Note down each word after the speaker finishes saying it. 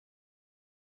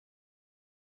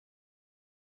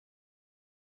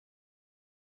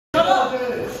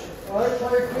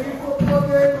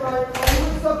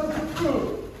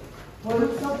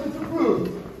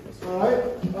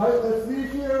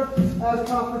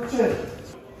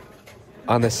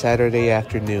On a Saturday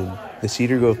afternoon, the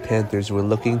Cedar Grove Panthers were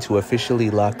looking to officially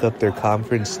lock up their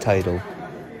conference title.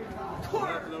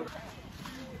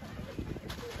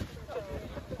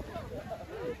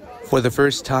 For the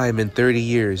first time in 30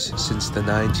 years since the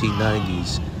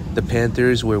 1990s, the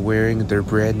Panthers were wearing their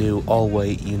brand new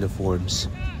all-white uniforms.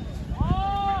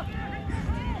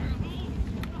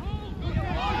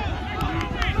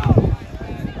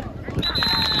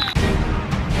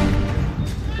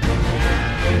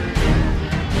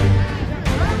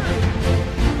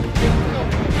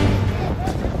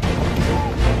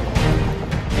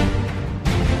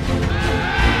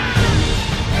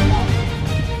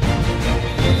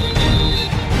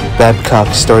 Babcock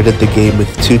started the game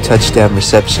with 2 touchdown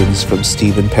receptions from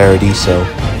Steven Paradiso.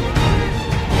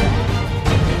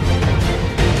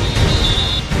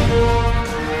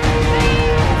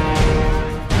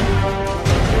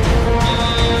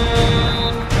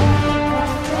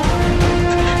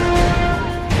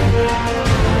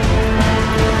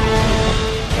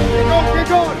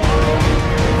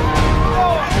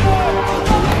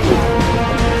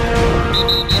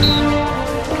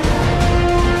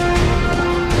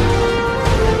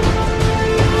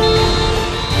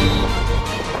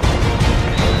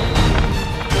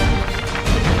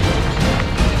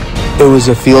 It was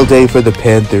a field day for the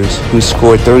Panthers, who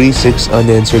scored 36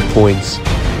 unanswered points,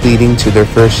 leading to their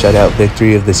first shutout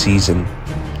victory of the season.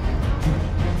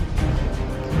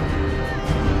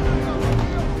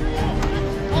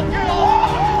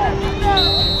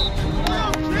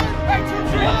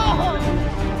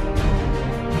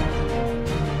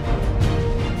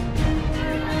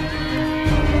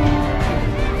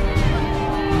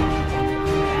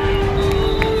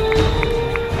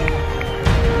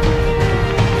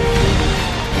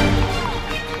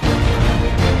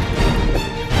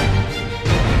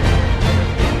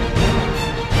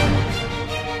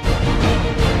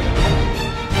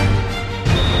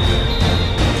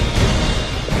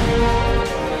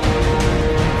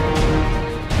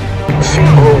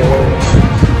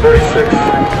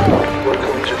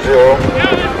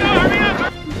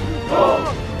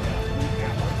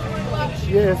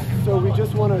 Yes, so we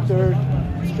just won our 3rd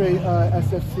straight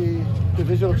SFC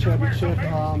divisional championship.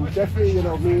 Definitely,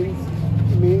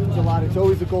 means a lot. It's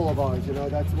always a goal of ours.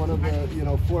 That's one of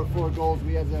the four goals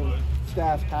we as a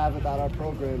staff have about our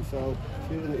program. So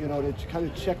to kind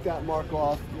of check that mark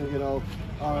off,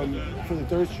 for the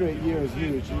 3rd straight year is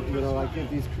huge. I give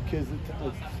these kids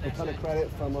a ton of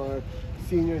credit from our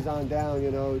seniors on down.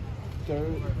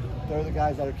 They're the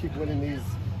guys that keep winning these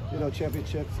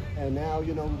championships, and now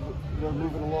we're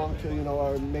moving along to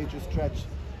our major stretch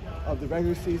of the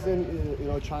regular season.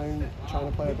 Trying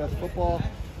to play our best football,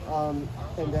 and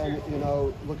then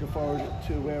looking forward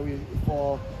to where we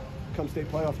fall come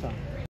state playoff time.